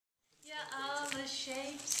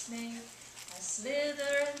shape snake. I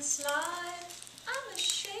slither and slide. I'm a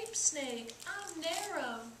shape snake. I'm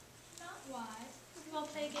narrow, not wide. You want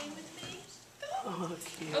to play a game with me?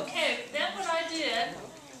 Okay, then what I did,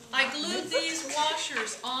 I glued these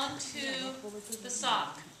washers onto the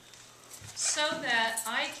sock so that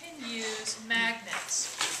I can use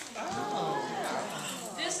magnets.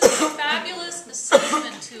 This is a fabulous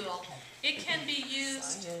assessment tool. It can be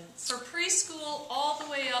used for preschool all the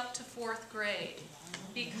way up to 4th grade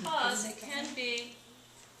because it can be...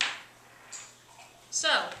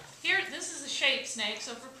 So, here, this is a shape snake.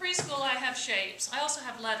 So for preschool I have shapes. I also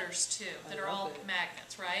have letters too that are all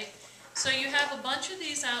magnets, right? So you have a bunch of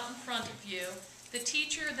these out in front of you. The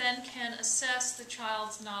teacher then can assess the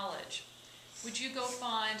child's knowledge. Would you go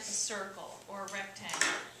find a circle or a rectangle?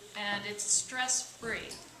 And it's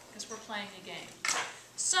stress-free because we're playing a game.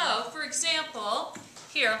 So, for example,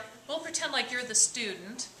 here, we'll pretend like you're the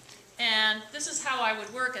student, and this is how I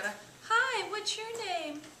would work it. Hi, what's your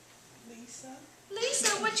name? Lisa.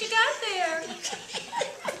 Lisa, what you got there?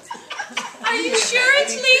 Are you sure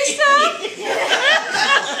it's Lisa?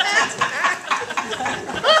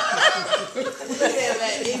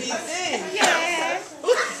 Anything. Yeah.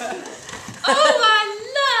 Oh, I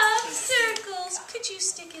love circles. Could you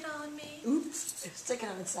stick it on me? Oops, stick it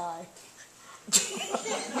on the side.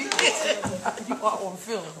 You want one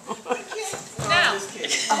film.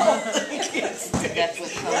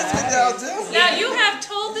 Now you have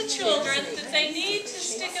told the children that they need to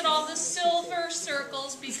stick it on the silver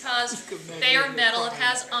circles because they are metal, it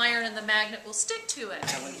has iron, and the magnet will stick to it.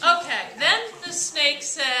 Okay, then the snake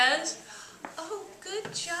says, oh,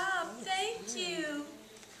 good job, thank you,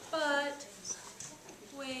 but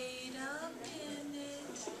wait a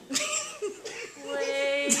minute.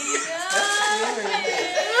 Wait a minute. Wait a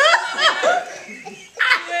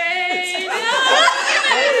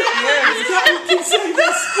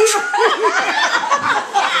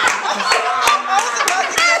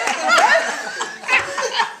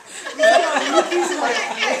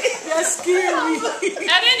That's scary.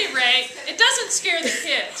 At any rate, it doesn't scare the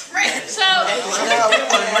kids. So,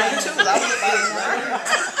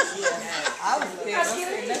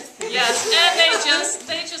 yes, and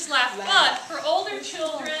they just laugh. But for older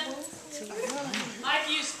children, I've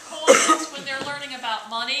used coins when they're learning about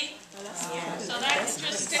money. So that can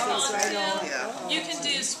just stick on too. You can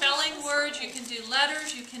do spelling words, you can do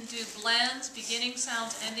letters, you can do blends, beginning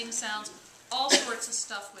sounds, ending sounds, all sorts of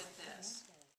stuff with this.